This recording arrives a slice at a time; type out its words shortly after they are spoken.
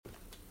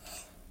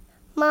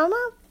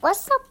Mama,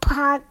 what's a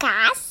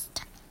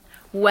podcast?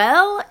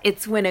 Well,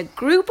 it's when a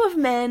group of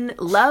men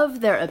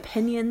love their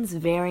opinions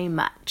very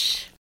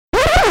much.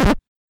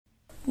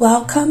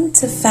 Welcome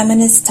to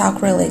Feminist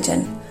Talk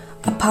Religion,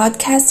 a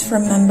podcast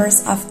from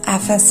members of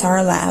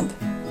FSR Lab.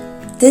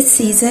 This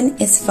season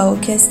is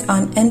focused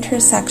on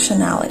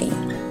intersectionality.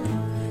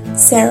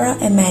 Sarah,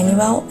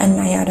 Emmanuel, and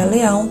Naiara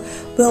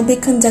Leão will be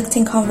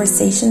conducting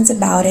conversations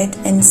about it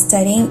and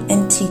studying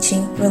and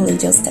teaching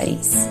religious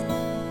studies.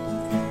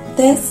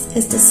 This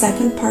is the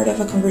second part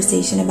of a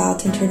conversation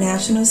about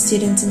international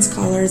students and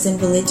scholars in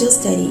religious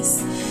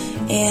studies,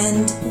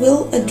 and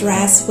will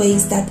address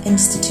ways that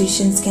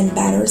institutions can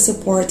better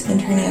support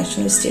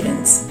international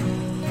students.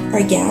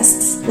 Our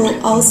guests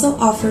will also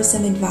offer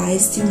some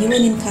advice to new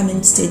and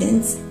incoming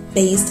students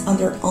based on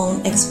their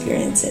own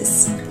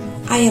experiences.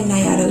 I am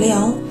Naiara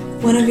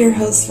Leão, one of your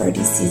hosts for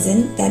this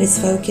season that is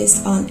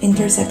focused on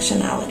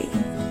intersectionality.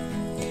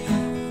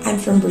 I'm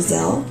from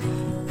Brazil,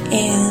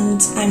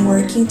 and I'm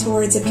working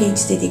towards a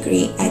PhD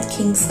degree at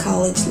King's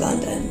College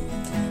London.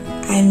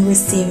 I'm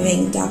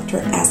receiving Dr.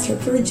 Esther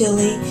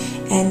Parajuli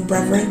and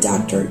Reverend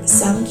Dr.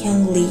 Seong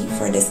Huyn Lee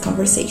for this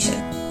conversation.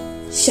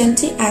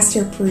 Shanti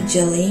Esther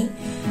Parajuli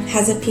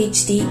has a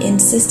PhD in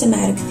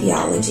systematic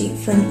theology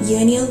from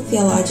Union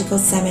Theological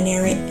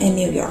Seminary in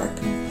New York.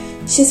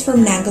 She's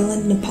from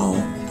Nagaland, Nepal,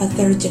 a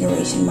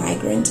third-generation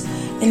migrant,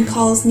 and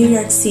calls New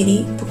York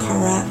City,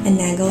 Pokhara, and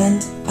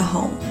Nagaland a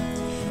home,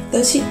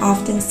 though she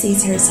often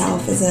sees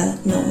herself as a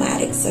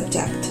nomadic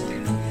subject.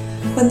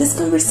 When this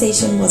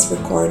conversation was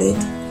recorded,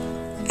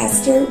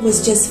 Esther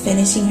was just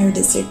finishing her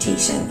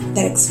dissertation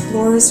that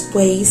explores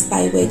ways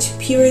by which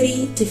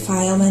purity,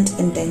 defilement,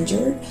 and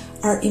danger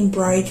are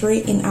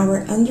embroidered in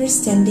our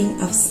understanding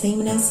of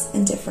sameness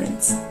and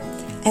difference,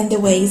 and the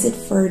ways it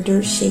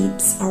further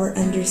shapes our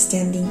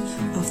understanding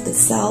of the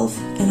self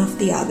and of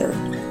the other.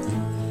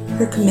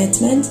 Her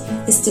commitment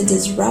is to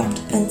disrupt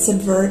and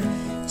subvert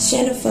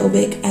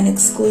xenophobic and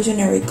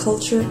exclusionary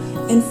culture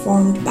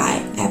informed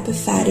by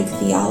epiphatic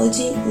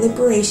theology,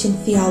 liberation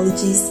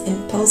theologies,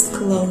 and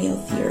post-colonial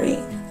theory.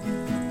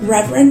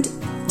 Reverend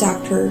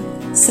Dr.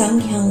 Seong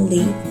Huyn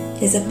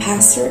Lee is a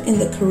pastor in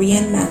the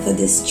Korean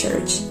Methodist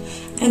Church,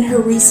 and her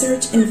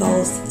research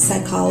involves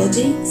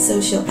psychology,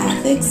 social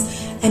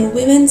ethics, and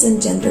women's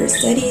and gender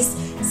studies,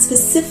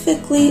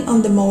 specifically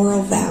on the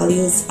moral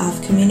values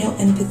of communal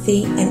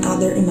empathy and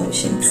other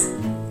emotions.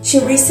 She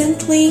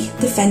recently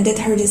defended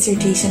her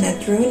dissertation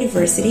at Drew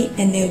University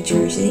in New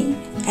Jersey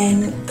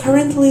and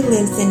currently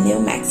lives in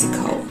New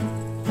Mexico.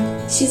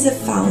 She's a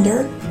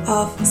founder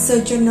of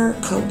Sojourner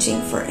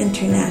Coaching for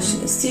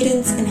international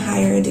students in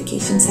higher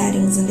education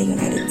settings in the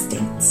United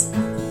States.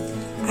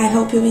 I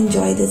hope you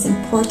enjoy this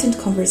important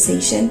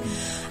conversation,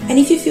 and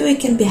if you feel it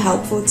can be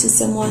helpful to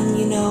someone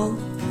you know,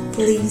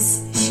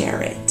 please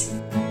share it.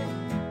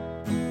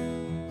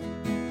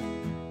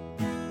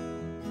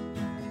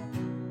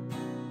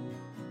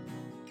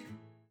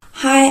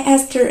 Hi,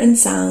 Esther and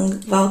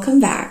Seong. Welcome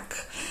back.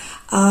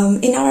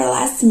 In our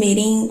last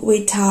meeting,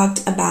 we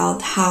talked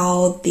about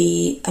how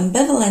the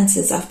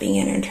ambivalences of being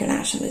an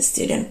international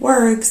student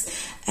works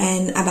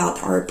and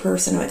about our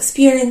personal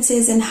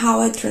experiences and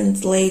how it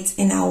translates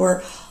in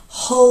our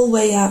whole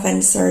way of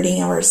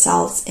inserting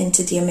ourselves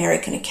into the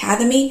American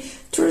Academy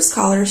through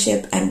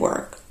scholarship and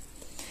work.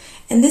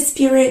 In this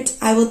spirit,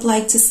 I would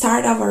like to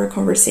start off our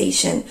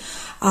conversation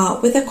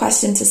with a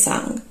question to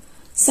Seong.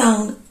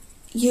 Seong,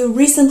 you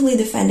recently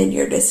defended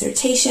your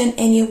dissertation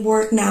and you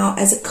work now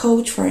as a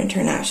coach for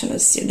international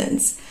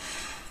students.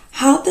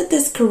 How did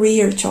this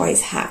career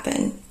choice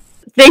happen?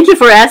 Thank you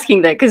for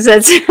asking that, because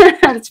that's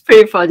that's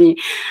pretty funny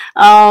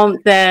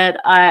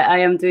that I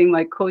am doing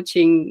my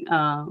coaching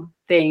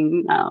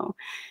thing now.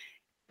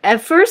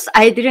 At first,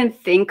 I didn't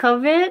think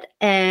of it.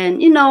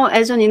 And,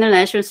 as an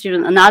international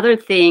student,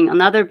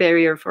 another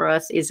barrier for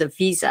us is a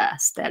visa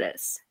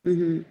status.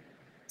 Mm-hmm.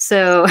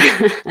 So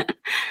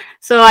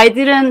so I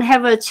didn't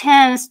have a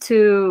chance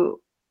to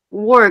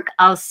work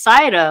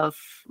outside of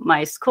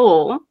my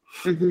school.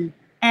 Mm-hmm.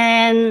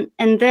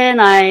 And then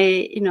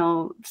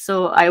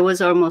so I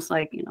was almost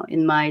like,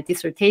 in my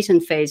dissertation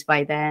phase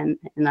by then,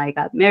 and I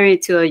got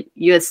married to a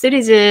US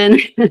citizen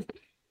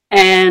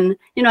and,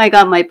 I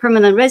got my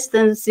permanent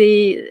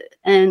residency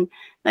and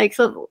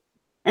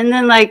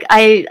then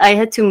I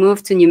had to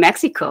move to New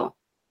Mexico,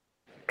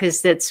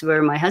 because that's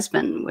where my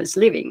husband was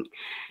living.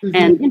 Mm-hmm.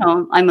 And,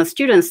 I'm a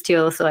student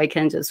still, so I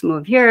can just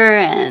move here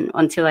and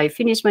until I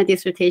finish my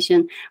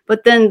dissertation.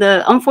 But then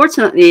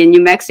unfortunately in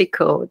New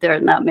Mexico, there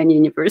are not many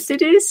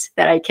universities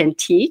that I can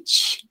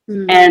teach.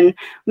 Mm-hmm. And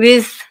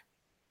with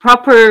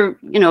proper,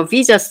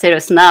 visa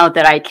status now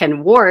that I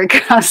can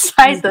work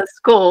outside mm-hmm. the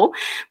school,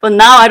 but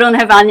now I don't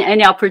have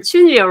any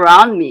opportunity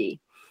around me.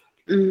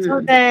 Mm-hmm. So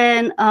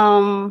then,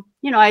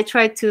 I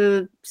tried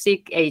to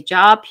seek a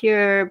job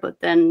here, but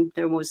then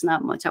there was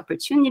not much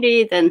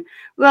opportunity. And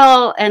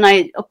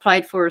I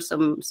applied for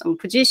some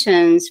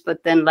positions,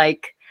 but then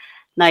like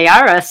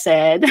Naiara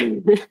said,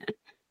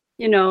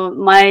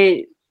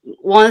 my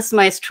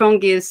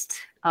strongest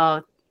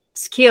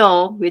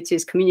skill, which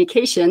is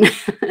communication,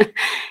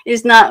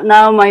 is not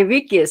now my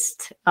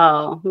weakest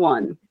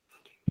one.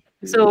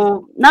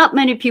 So not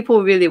many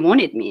people really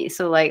wanted me.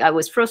 So like I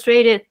was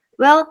frustrated.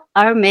 Well,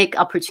 I'll make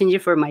opportunity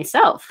for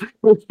myself.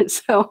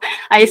 So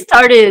I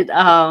started,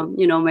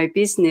 my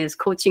business,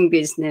 coaching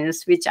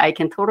business, which I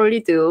can totally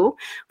do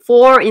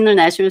for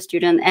international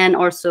students. And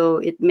also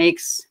it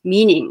makes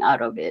meaning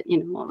out of it.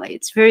 Like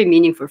it's very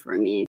meaningful for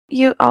me.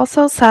 You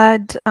also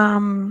said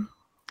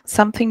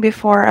something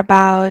before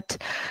about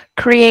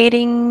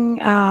creating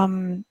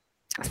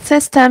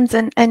systems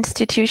and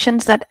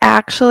institutions that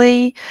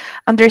actually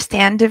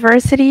understand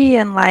diversity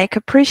and like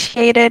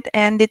appreciate it,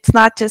 and it's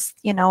not just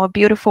a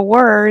beautiful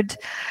word,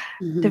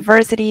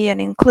 diversity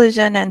and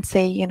inclusion, and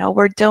say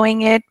we're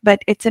doing it,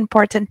 but it's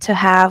important to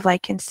have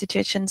like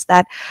institutions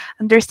that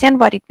understand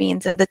what it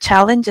means and the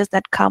challenges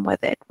that come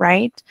with it,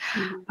 right?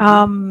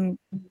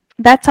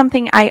 That's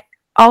something I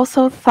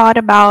also thought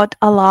about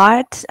a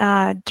lot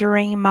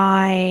during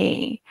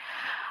my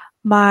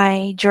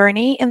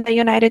journey in the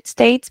United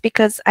States,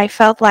 because I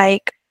felt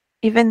like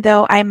even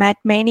though I met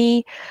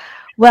many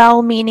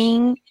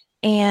well-meaning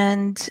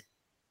and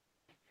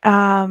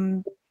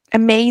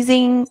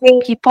amazing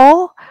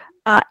people,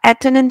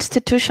 at an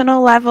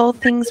institutional level,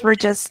 things were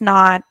just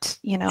not,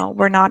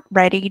 we're not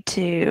ready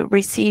to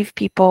receive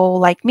people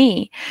like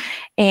me.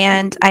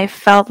 And I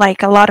felt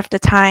like a lot of the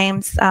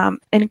times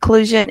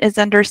inclusion is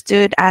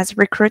understood as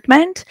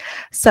recruitment.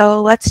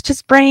 So let's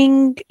just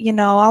bring,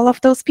 all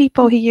of those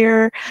people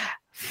here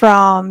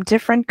from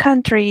different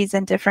countries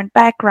and different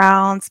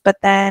backgrounds. But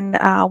then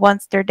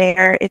once they're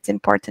there, it's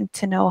important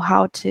to know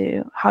how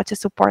to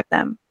support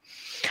them.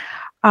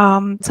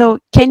 So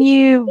can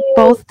you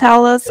both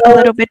tell us a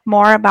little bit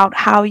more about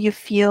how you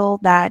feel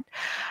that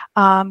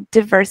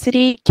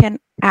diversity can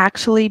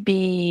actually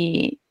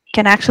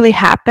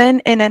happen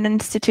in an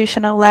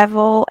institutional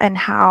level, and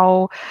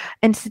how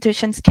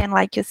institutions can,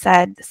 like you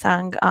said,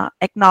 Seong,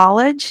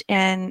 acknowledge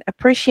and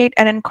appreciate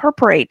and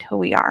incorporate who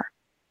we are?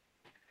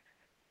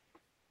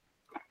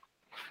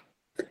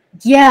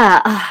 Yeah,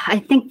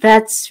 I think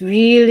that's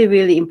really,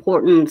 really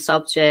important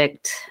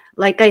subject.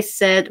 Like I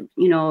said,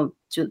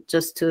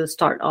 just to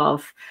start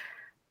off,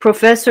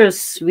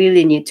 professors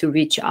really need to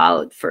reach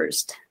out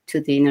first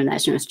to the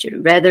international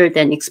student rather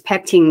than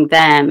expecting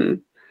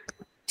them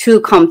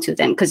to come to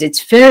them, because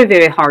it's very,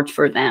 very hard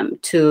for them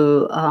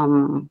to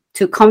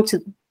come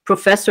to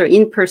professor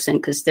in person,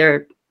 because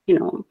they're,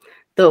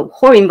 the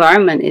whole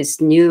environment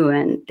is new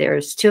and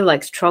they're still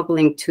like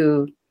struggling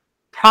to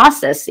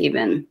process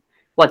even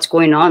what's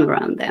going on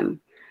around them.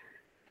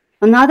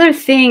 Another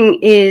thing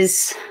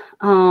is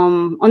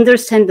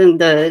understanding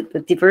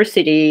the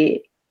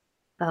diversity,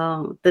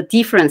 the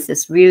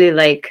differences, really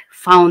like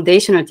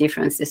foundational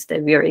differences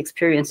that we are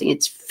experiencing.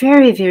 It's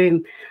very,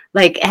 very,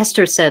 like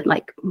Esther said,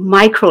 like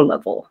micro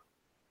level,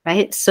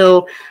 right?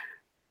 So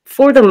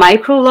for the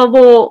micro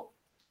level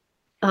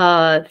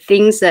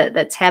things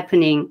that's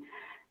happening,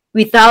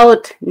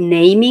 without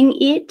naming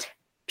it,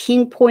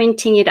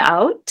 pinpointing it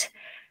out,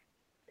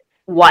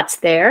 what's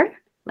there,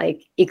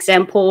 like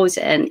examples,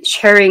 and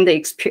sharing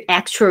the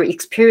actual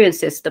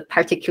experiences, the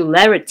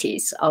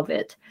particularities of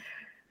it,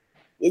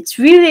 it's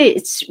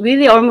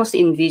really almost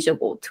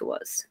invisible to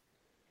us.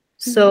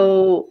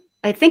 So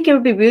I think it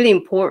would be really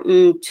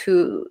important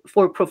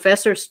for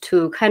professors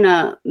to kind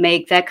of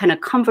make that kind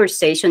of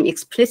conversation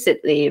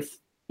explicitly,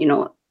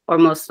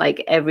 almost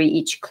like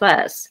each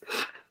class.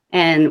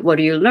 And what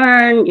do you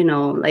learn,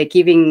 like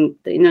giving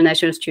the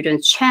international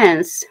students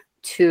chance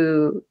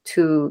to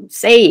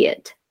say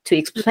it, to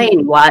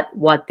explain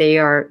what they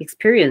are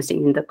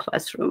experiencing in the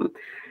classroom.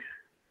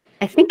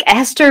 I think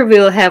Esther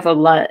will have a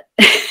lot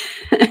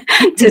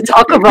to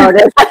talk about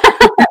it.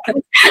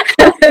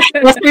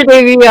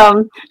 Yesterday we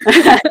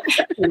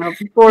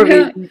before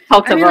we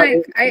talked about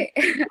it.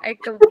 I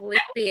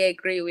completely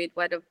agree with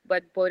what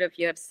both of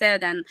you have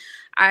said, and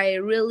I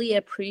really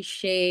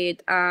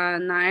appreciate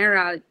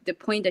Naiara, the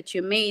point that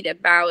you made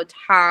about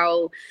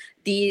how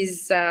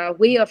these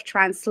way of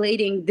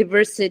translating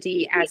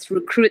diversity as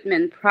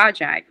recruitment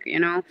project,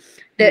 and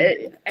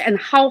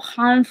how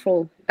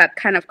harmful that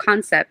kind of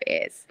concept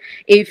is.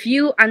 If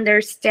you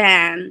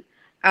understand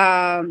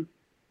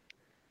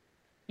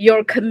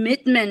your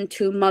commitment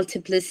to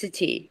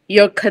multiplicity,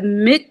 your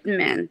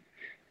commitment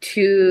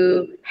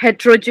to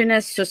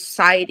heterogeneous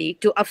society,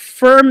 to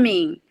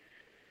affirming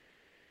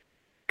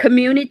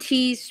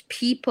communities,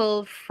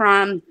 people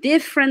from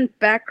different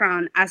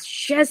backgrounds as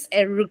just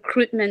a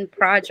recruitment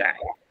project,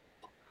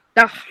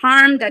 the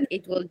harm that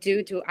it will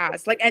do to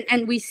us,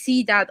 and we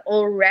see that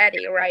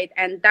already, right?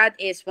 And that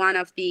is one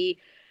of the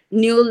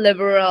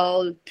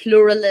neoliberal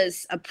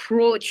pluralist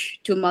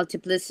approach to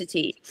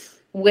multiplicity,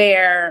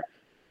 where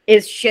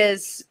it's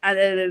just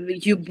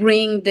you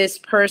bring this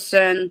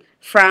person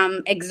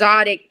from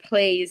exotic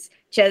place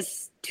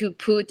just to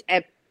put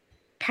a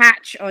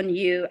patch on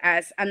you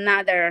as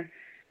another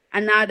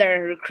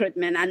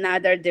recruitment,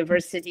 another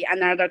diversity,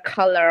 another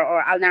color,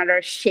 or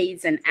another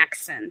shades and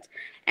accent,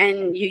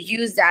 and you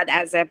use that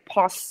as a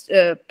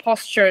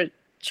posture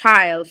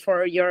child,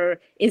 for your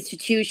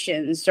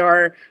institutions,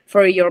 or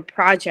for your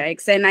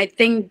projects. And I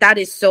think that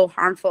is so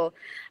harmful.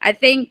 I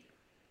think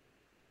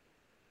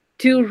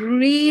to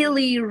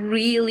really,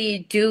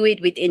 really do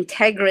it with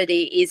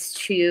integrity is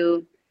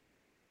to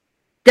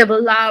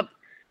develop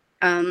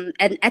an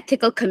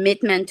ethical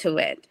commitment to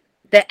it.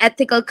 The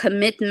ethical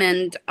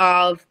commitment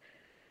of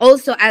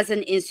also as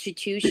an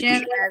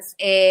institution, as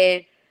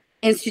a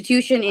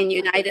institution in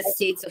United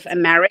States of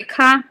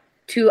America,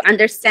 to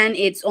understand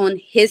its own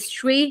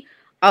history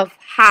of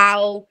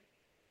how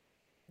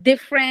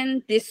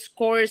different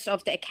discourse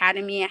of the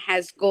academia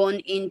has gone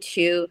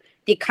into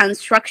the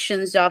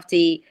constructions of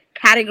the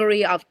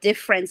category of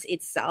difference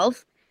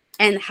itself,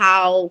 and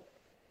how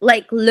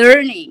like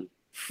learning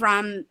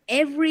from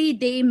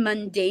everyday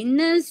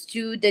mundaneness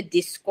to the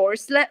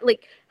discourse,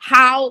 like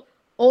how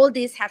all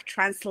these have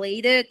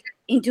translated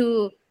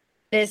into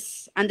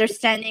this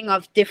understanding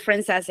of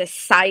difference as a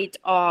site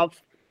of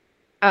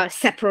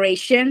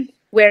separation,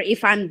 where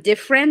if I'm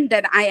different,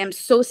 then I am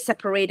so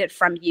separated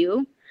from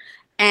you.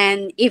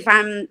 And if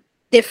I'm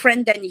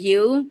different than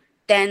you,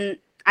 then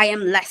I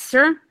am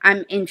lesser,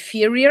 I'm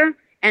inferior.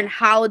 And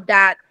how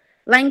that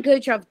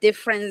language of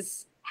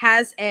difference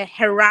has a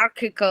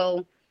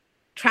hierarchical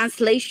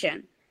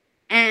translation.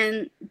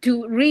 And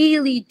to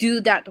really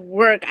do that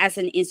work as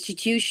an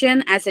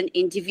institution, as an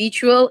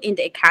individual in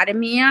the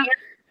academia,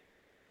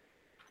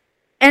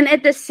 and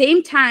at the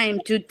same time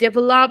to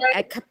develop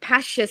a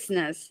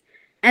capaciousness,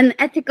 an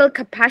ethical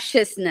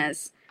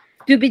capaciousness,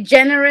 to be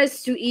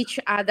generous to each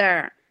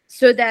other,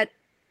 so that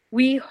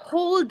we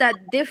hold that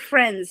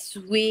difference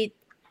with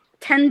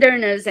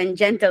tenderness and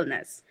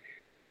gentleness.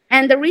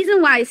 And the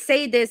reason why I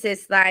say this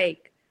is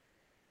like,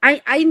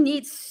 I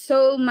need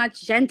so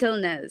much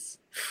gentleness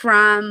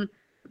from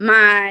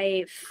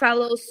my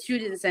fellow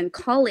students and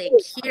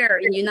colleagues here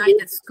in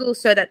United Schools,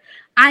 so that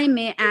I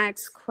may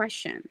ask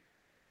questions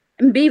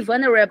and be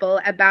vulnerable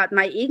about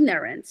my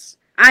ignorance.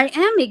 I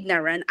am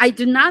ignorant. I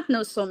do not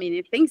know so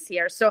many things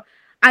here. So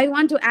I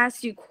want to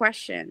ask you a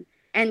question.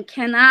 And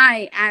can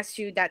I ask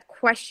you that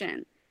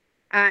question?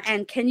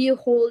 And can you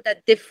hold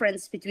that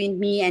difference between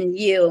me and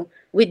you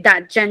with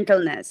that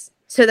gentleness,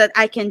 so that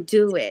I can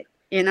do it?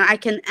 You know, I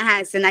can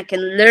ask and I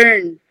can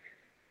learn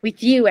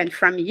with you and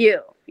from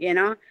you, you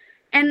know?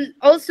 And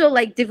also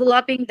like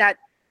developing that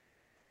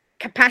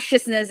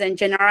capaciousness and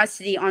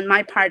generosity on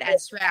my part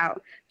as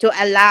well, to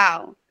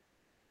allow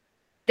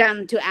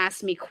them to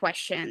ask me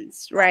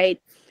questions, right?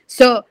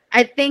 So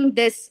I think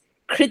this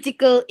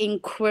critical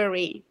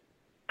inquiry,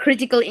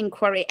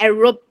 a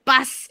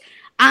robust,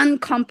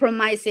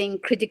 uncompromising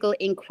critical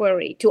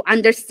inquiry to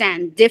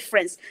understand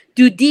difference,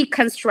 to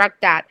deconstruct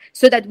that,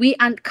 so that we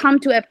come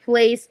to a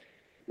place,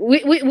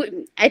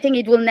 I think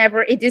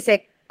it is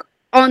a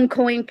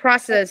ongoing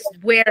process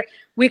where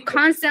we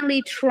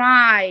constantly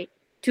try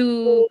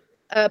to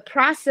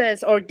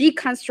process or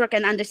deconstruct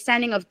an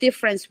understanding of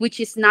difference, which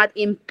is not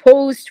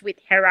imposed with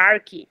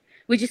hierarchy,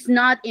 which is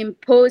not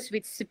imposed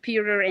with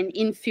superior and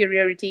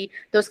inferiority,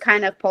 those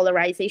kind of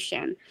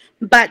polarization,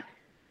 but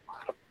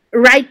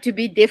right to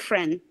be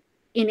different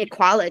in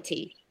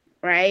equality,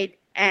 right?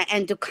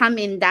 And to come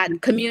in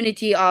that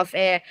community of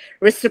a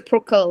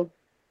reciprocal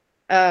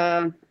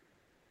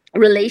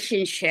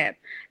relationship.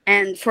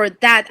 And for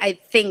that, I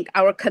think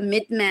our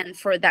commitment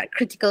for that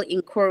critical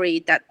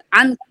inquiry, that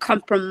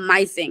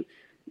uncompromising,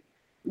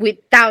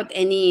 without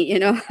any, you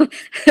know,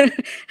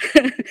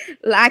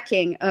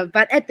 lacking,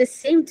 but at the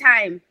same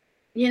time,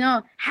 you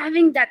know,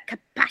 having that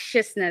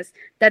capaciousness,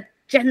 that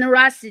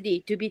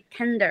generosity to be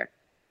tender,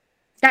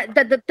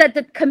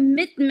 that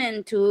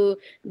commitment to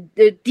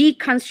the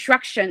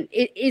deconstruction.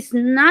 It is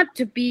not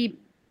to be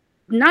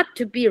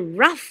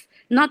rough,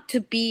 not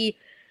to be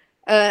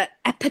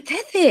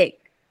apathetic.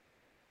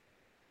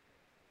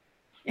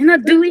 You know,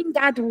 doing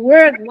that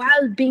work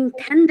while being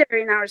tender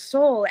in our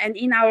soul and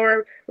in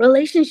our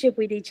relationship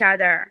with each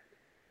other.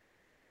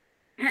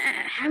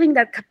 Having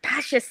that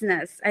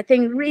capaciousness, I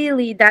think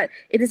really that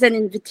it is an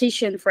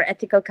invitation for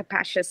ethical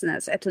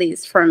capaciousness, at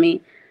least for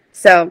me.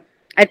 So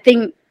I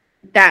think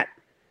that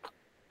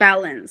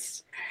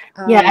balance.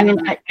 Yeah, I mean,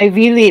 I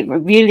really,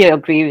 really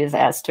agree with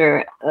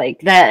Esther.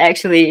 Like that,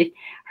 actually,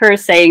 her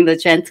saying the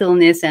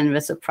gentleness and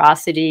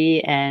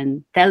reciprocity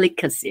and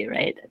delicacy,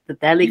 right? The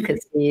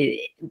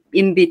delicacy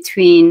in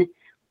between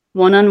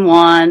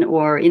one-on-one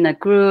or in a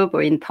group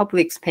or in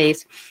public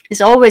space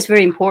is always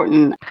very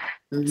important.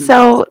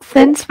 So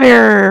since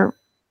we're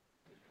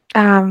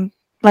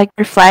like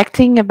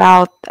reflecting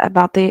about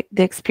the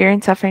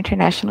experience of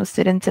international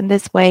students in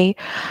this way,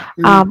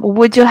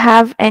 would you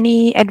have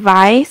any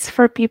advice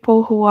for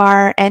people who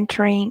are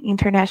entering,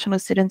 international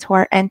students who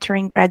are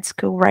entering grad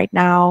school right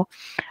now,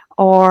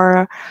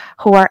 or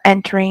who are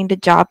entering the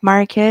job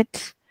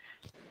market?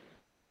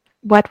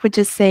 What would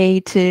you say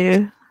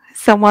to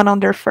someone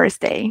on their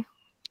first day?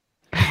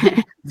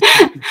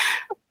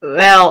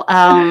 Well,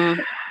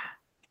 I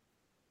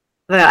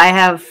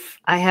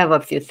have a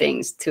few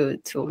things to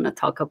want to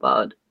talk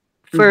about.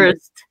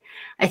 First,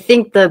 I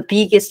think the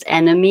biggest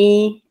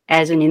enemy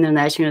as an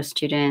international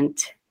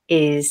student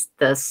is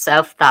the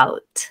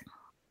self-doubt.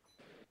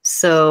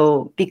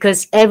 So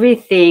because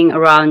everything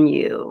around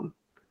you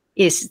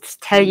is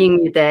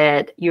telling you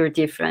that you're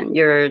different,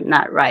 you're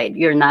not right,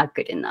 you're not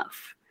good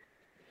enough.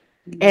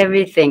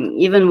 Everything,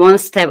 even one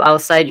step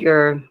outside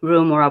your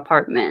room or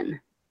apartment,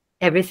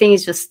 everything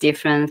is just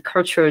different,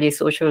 culturally,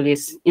 socially,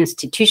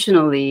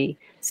 institutionally,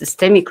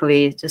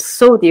 systemically, just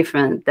so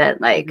different that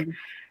like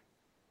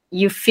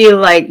you feel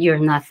like you're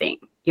nothing,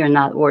 you're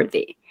not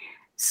worthy.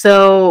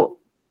 So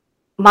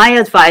my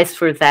advice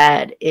for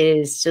that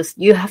is just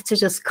you have to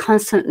just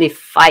constantly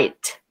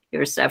fight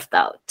your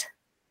self-doubt.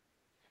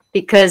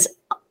 Because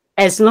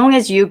as long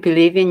as you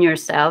believe in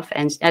yourself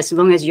and as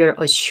long as you're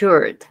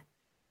assured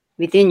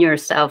within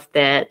yourself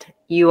that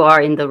you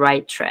are in the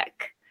right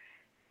track,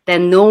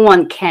 then no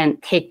one can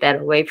take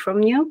that away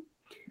from you.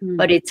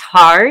 But it's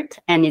hard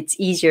and it's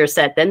easier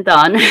said than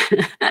done.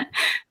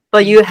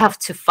 But you have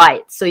to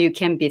fight so you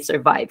can be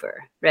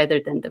survivor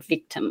rather than the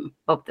victim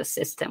of the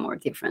system or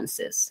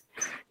differences.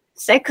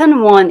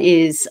 Second one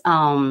is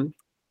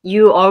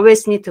you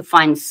always need to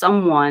find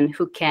someone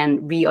who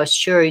can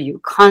reassure you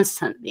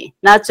constantly,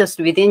 not just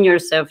within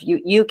yourself.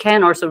 You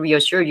can also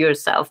reassure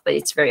yourself, but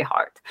it's very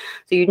hard.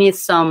 So you need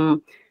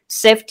some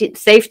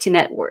safety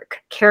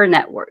network, care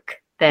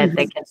network that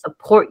can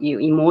support you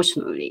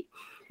emotionally.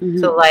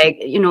 So like,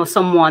 you know,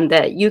 someone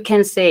that you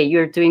can say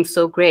you're doing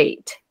so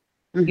great.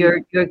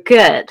 You're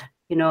good.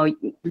 You know,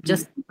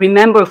 just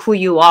remember who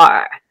you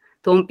are.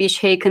 Don't be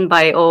shaken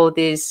by all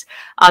these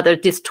other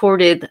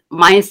distorted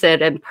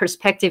mindset and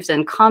perspectives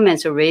and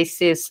comments or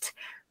racist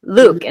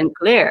look and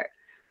glare.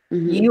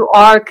 You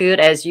are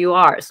good as you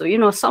are. So, you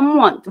know,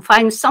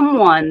 find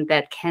someone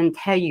that can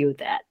tell you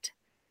that.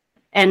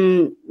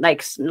 And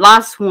like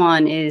last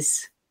one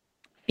is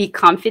be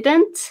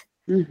confident.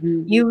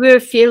 You will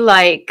feel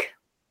like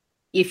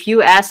if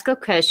you ask a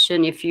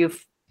question, if you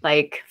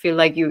like feel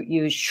like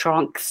you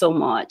shrunk so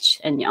much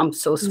and I'm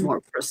so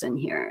small person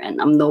here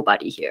and I'm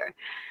nobody here,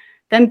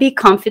 then be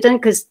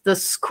confident because the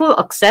school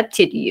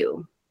accepted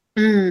you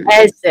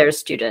as their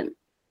student,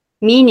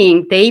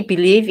 meaning they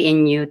believe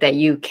in you that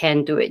you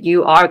can do it.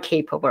 You are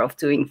capable of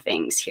doing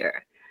things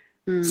here.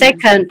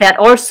 Second, that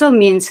also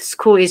means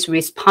school is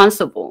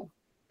responsible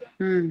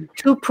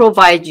to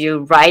provide you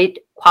right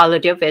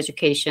quality of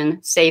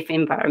education, safe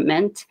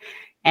environment,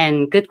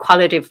 and good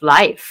quality of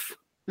life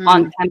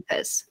on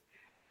campus.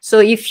 So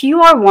if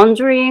you are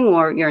wondering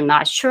or you're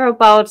not sure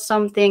about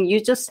something, you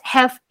just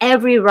have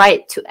every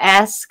right to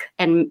ask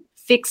and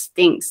fix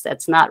things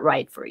that's not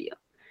right for you.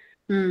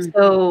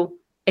 So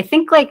I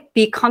think like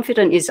be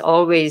confident is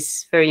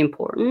always very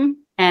important.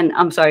 And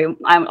I'm sorry,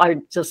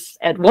 I'll just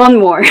add one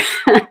more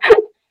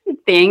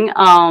thing.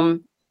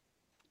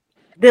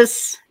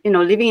 This, you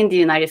know, living in the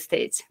United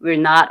States will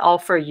not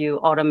offer you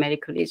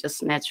automatically,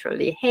 just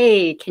naturally,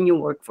 hey, can you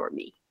work for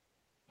me?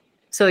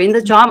 So in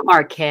the job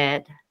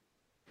market,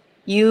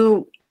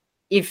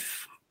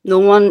 if no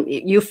one,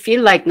 you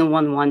feel like no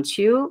one wants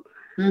you,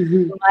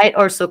 you might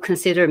also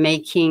consider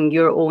making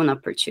your own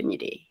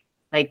opportunity,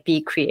 like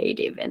be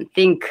creative and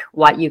think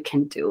what you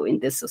can do in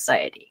this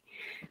society.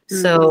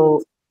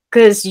 So,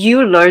 because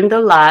you learned a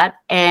lot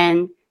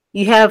and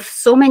you have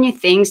so many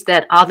things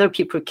that other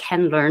people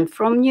can learn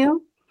from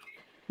you.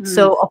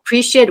 So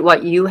appreciate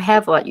what you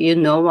have, what you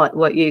know,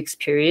 what you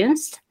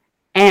experienced,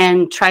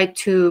 and try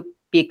to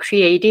be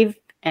creative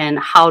and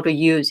how to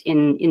use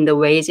in the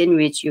ways in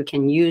which you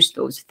can use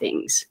those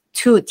things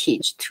to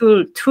teach,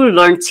 to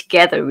learn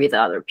together with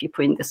other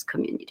people in this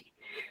community.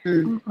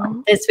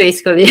 That's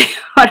basically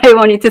what I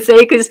wanted to say,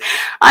 because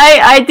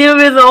I deal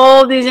with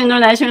all these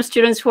international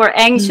students who are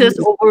anxious,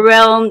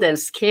 overwhelmed, and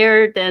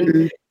scared,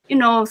 and you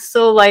know,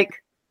 so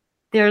like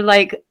they're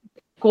like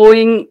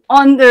going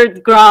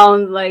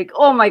underground, like,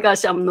 oh my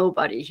gosh, I'm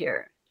nobody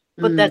here.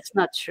 But that's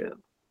not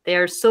true. They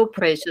are so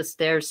precious.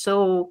 They're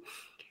so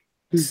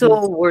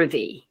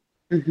worthy.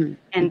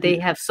 And they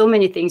have so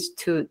many things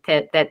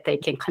that they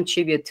can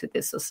contribute to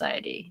this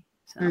society.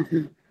 So.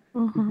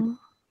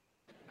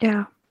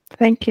 Yeah,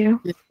 thank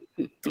you.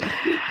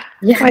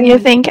 What do you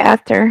think,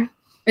 Esther?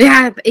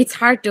 Yeah, it's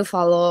hard to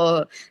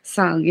follow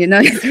Seong, you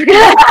know.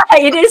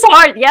 It is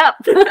hard, yep.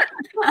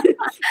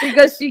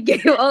 Because she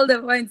gave all the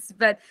points,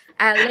 but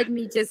let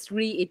me just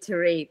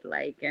reiterate,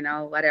 like, you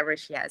know, whatever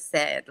she has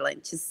said,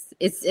 like, just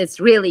it's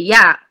really,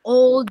 yeah,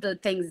 all the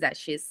things that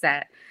she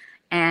said,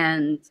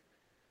 and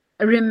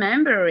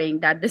remembering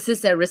that this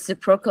is a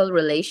reciprocal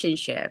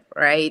relationship,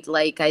 right?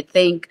 Like, I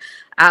think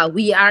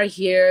we are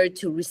here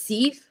to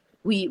receive.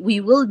 We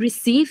will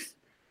receive,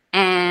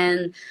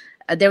 and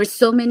there are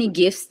so many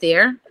gifts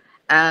there.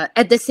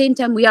 At the same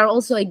time, we are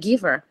also a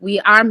giver. We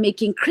are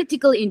making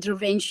critical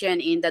intervention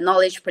in the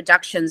knowledge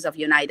productions of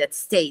United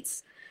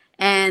States.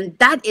 And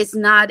that is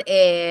not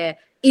a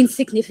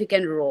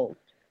insignificant role.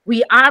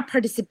 We are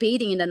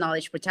participating in the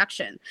knowledge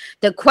production.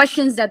 The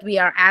questions that we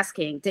are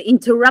asking, the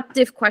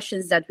interruptive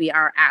questions that we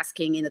are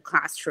asking in the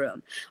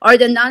classroom, or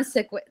the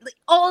non-sequitur,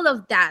 all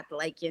of that,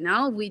 like, you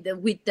know, with the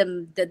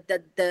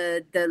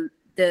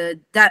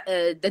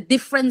the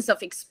difference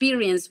of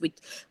experience with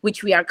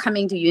which we are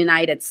coming to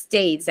United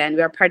States, and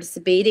we are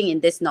participating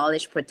in this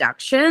knowledge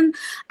production.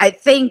 I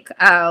think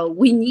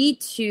we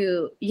need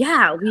to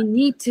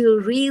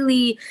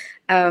really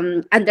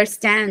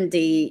understand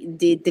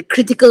the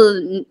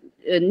critical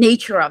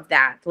nature of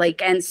that,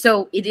 like, and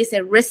so it is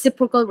a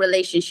reciprocal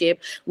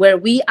relationship where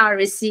we are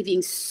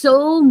receiving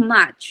so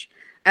much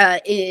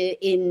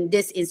in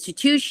this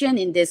institution,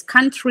 in this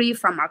country,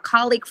 from our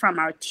colleagues, from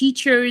our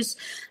teachers,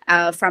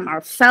 from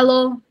our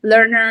fellow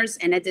learners,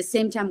 and at the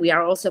same time we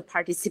are also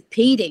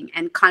participating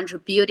and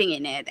contributing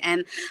in it.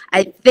 And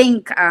I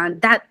think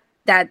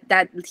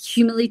that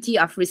humility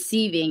of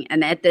receiving,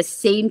 and at the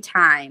same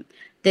time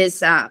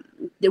this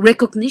the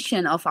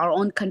recognition of our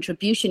own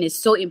contribution is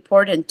so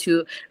important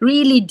to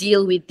really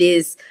deal with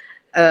this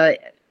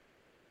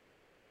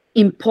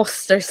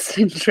imposter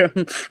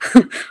syndrome,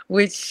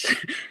 which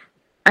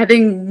I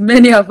think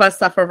many of us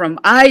suffer from.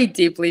 I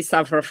deeply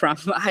suffer from.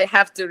 I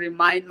have to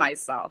remind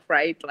myself,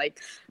 right?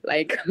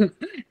 Like,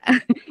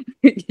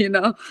 you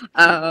know,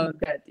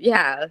 that,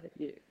 yeah,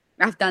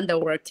 I've done the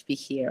work to be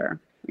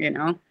here, you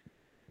know.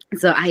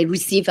 So I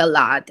receive a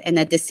lot, and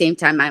at the same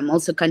time, I'm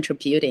also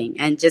contributing,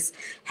 and just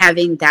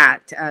having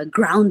that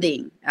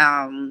grounding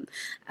in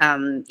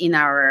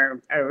our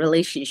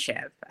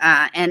relationship,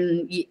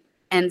 and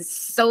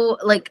so,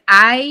 like,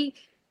 I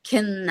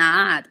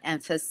cannot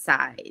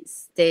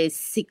emphasize the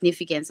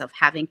significance of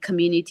having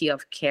community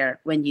of care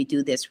when you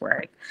do this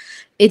work.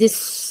 It is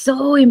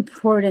so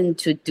important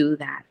to do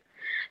that.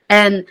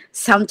 And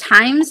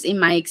sometimes in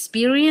my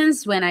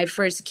experience, when I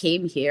first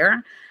came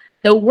here,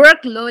 the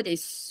workload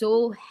is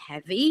so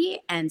heavy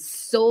and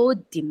so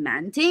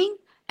demanding,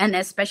 and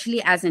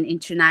especially as an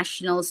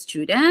international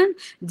student,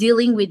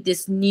 dealing with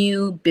this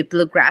new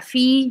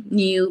bibliography,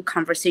 new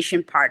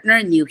conversation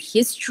partner, new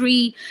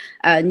history,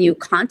 new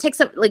context,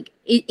 of, like,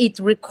 it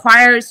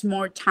requires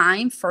more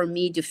time for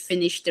me to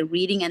finish the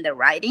reading and the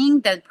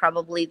writing than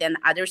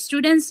other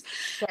students.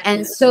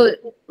 And so,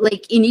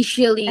 like,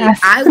 initially,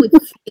 I would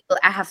feel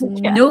I have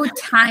no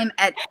time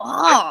at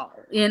all,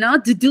 you know,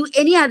 to do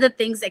any other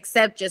things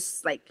except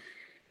just, like,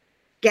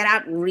 get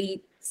up,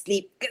 read,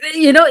 sleep.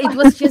 You know, it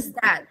was just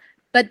that.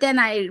 But then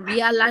I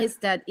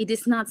realized that it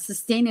is not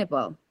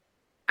sustainable.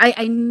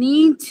 I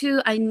need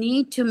to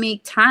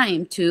make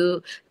time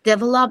to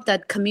develop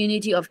that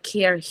community of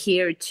care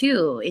here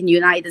too, in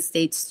United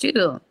States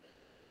too.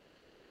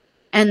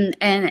 And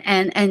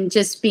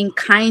just being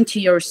kind to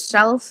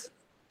yourself,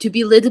 to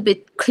be a little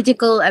bit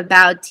critical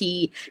about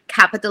the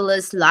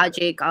capitalist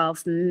logic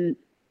of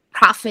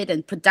profit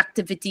and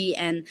productivity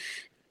and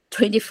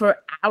 24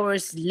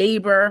 hours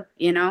labor,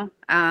 you know,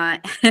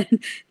 and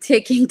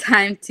taking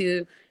time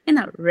to, you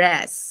know,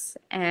 rest,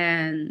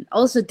 and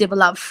also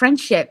develop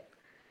friendship.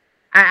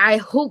 I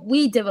hope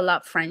we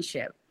develop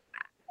friendship.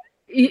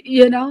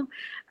 You know,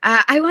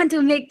 I want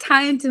to make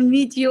time to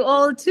meet you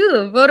all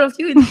too, both of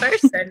you in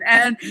person,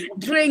 and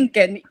drink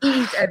and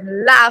eat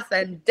and laugh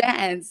and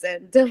dance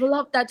and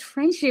develop that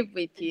friendship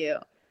with you.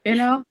 You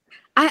know,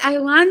 I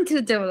want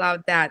to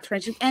develop that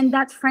friendship, and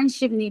that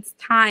friendship needs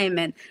time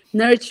and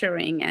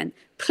nurturing and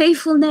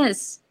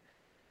playfulness.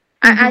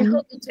 I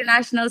hope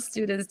international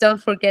students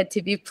don't forget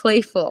to be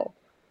playful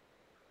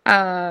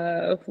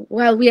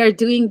while we are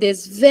doing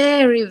this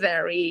very,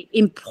 very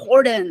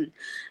important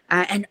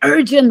and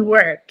urgent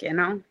work, you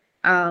know.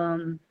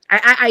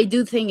 I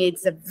do think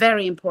it's a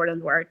very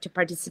important work to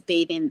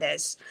participate in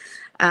this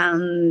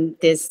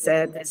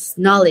this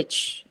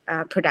knowledge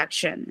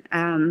production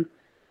and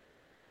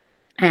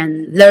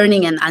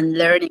learning and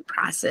unlearning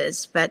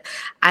process. But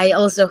I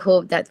also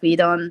hope that we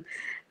don't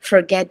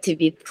forget to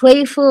be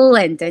playful,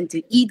 and then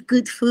to eat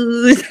good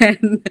food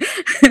and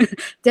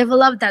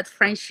develop that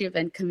friendship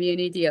and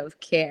community of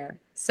care.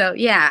 So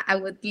yeah, I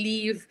would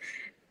leave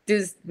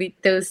this with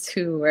those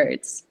two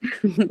words.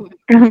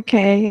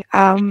 Okay.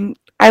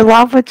 I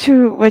love what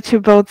you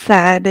both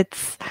said.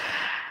 It's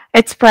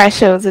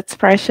precious. It's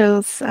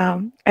precious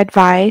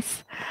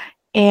advice,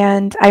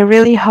 and I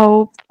really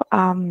hope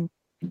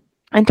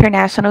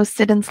international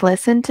students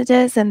listen to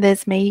this, and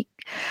this may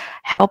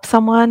help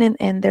someone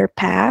in their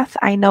path.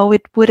 I know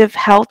it would have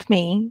helped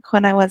me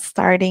when I was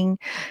starting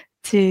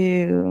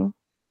to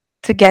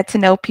get to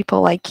know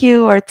people like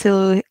you, or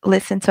to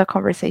listen to a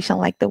conversation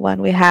like the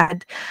one we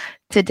had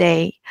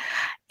today.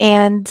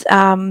 And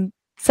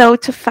so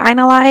to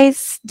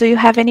finalize, do you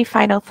have any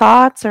final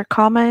thoughts or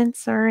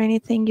comments or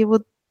anything you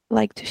would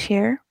like to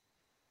share?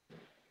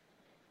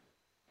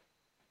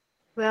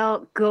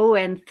 Well, go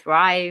and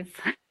thrive.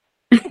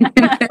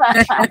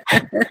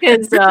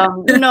 Because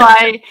you know,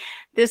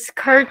 this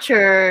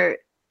culture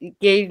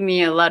gave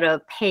me a lot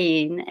of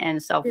pain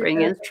and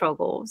suffering and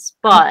struggles,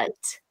 but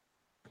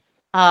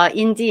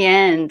in the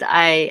end,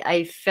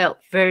 I felt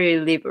very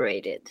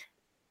liberated.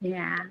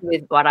 Yeah,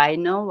 with what I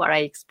know, what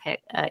I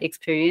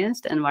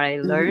experienced, and what I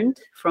learned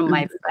from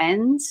my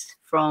friends,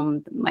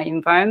 from my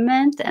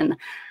environment, and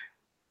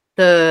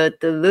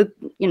the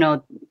you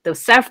know, the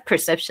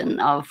self-perception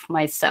of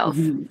myself.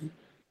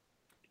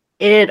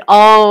 It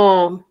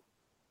all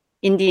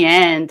in the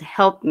end,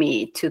 helped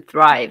me to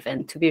thrive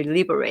and to be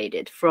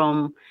liberated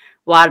from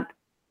what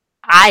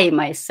I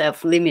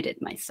myself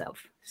limited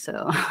myself.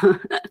 So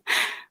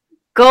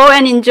go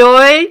and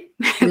enjoy,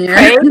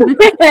 pray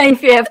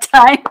if you have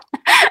time.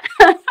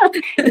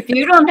 If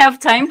you don't have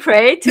time,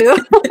 pray too.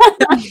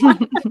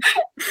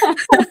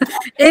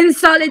 In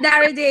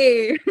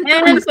solidarity.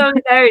 And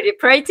solidarity,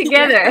 pray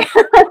together.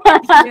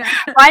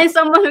 Find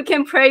someone who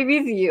can pray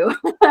with you.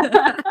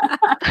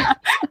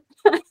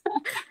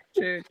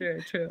 True.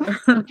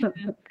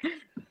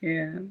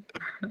 Yeah.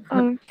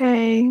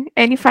 Okay.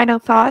 Any final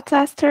thoughts,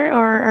 Esther,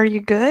 or are you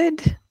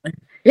good?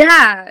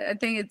 Yeah, I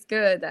think it's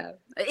good.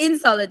 In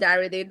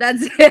solidarity,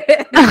 that's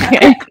it.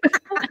 Okay.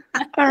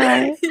 All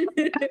right.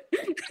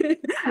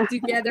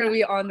 Together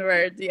we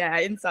onward. Yeah,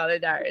 in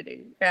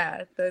solidarity.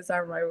 Yeah, those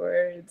are my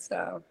words.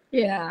 So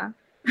yeah.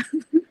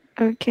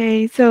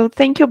 Okay, so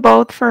thank you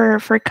both for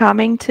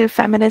coming to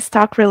Feminist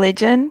Talk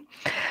Religion.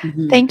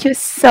 Thank you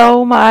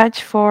so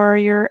much for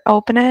your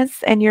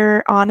openness and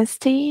your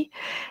honesty,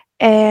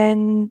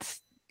 and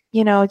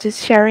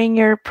just sharing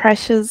your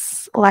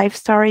precious life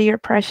story, your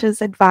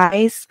precious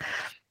advice.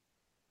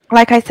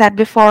 Like I said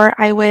before,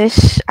 I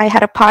wish I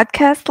had a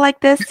podcast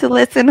like this to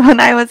listen when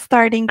I was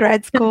starting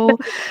grad school.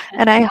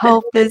 And I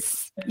hope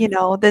this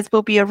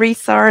will be a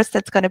resource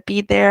that's going to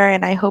be there.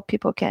 And I hope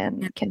people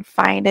can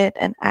find it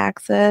and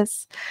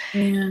access.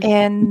 Yeah.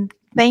 And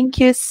thank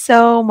you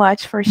so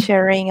much for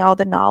sharing all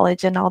the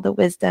knowledge and all the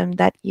wisdom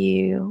that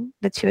you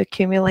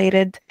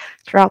accumulated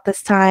throughout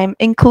this time,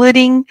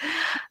 including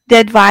the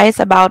advice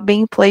about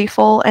being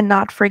playful and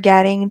not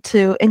forgetting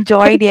to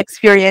enjoy the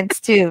experience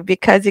too,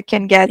 because you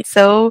can get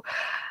so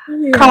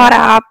caught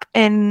up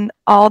in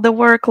all the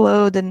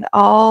workload and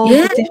all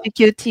the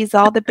difficulties,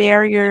 all the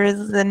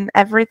barriers and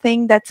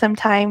everything, that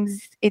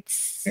sometimes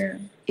it's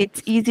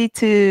easy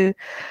to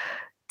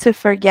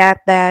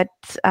forget that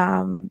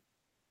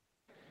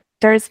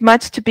there's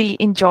much to be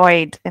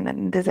enjoyed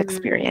in this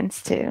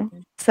experience too.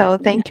 So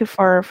thank you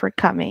for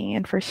coming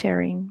and for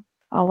sharing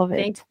all of it.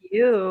 Thank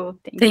you.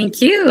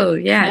 Thank you.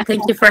 Yeah,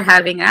 thank you for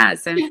having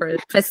us and for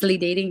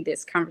facilitating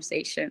this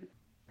conversation.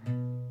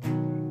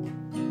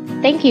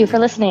 Thank you for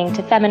listening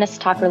to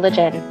Feminist Talk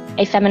Religion,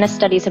 a Feminist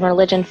Studies in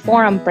Religion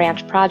Forum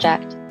branch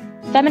project.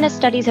 Feminist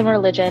Studies in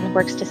Religion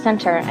works to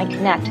center and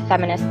connect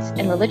feminists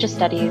in religious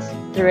studies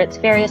through its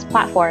various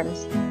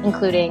platforms,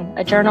 including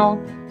a journal,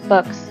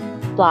 books,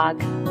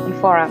 blog, and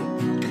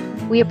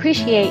forum. We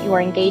appreciate your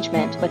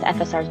engagement with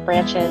FSR's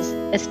branches,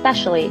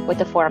 especially with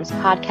the forum's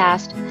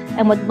podcast,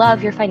 and would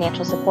love your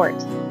financial support.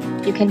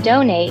 You can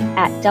donate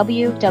at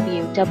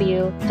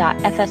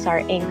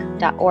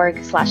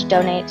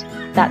www.fsrinc.org/donate.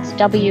 That's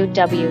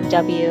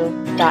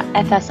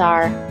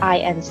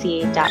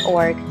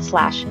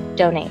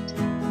www.fsrinc.org/donate.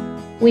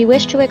 We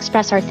wish to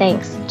express our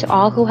thanks to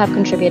all who have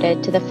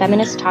contributed to the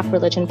Feminist Talk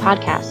Religion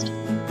podcast.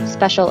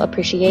 Special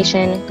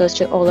appreciation goes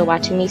to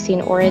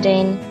Oluwatomisin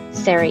Oredane,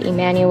 Sarah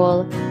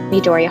Emanuel,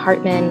 Midori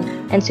Hartman,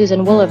 and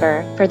Susan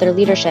Wooliver for their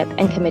leadership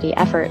and committee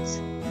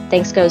efforts.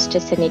 Thanks goes to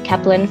Sydney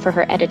Keplin for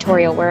her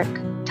editorial work,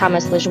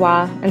 Thomas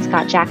Lejoie and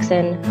Scott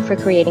Jackson for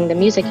creating the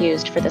music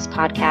used for this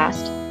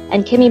podcast,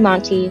 and Kimmy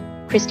Monty,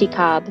 Christy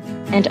Cobb,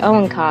 and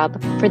Owen Cobb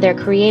for their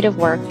creative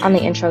work on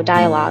the intro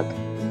dialogue.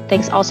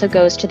 Thanks also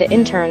goes to the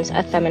interns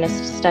of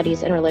Feminist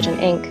Studies in Religion,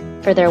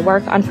 Inc. for their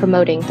work on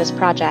promoting this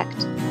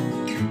project.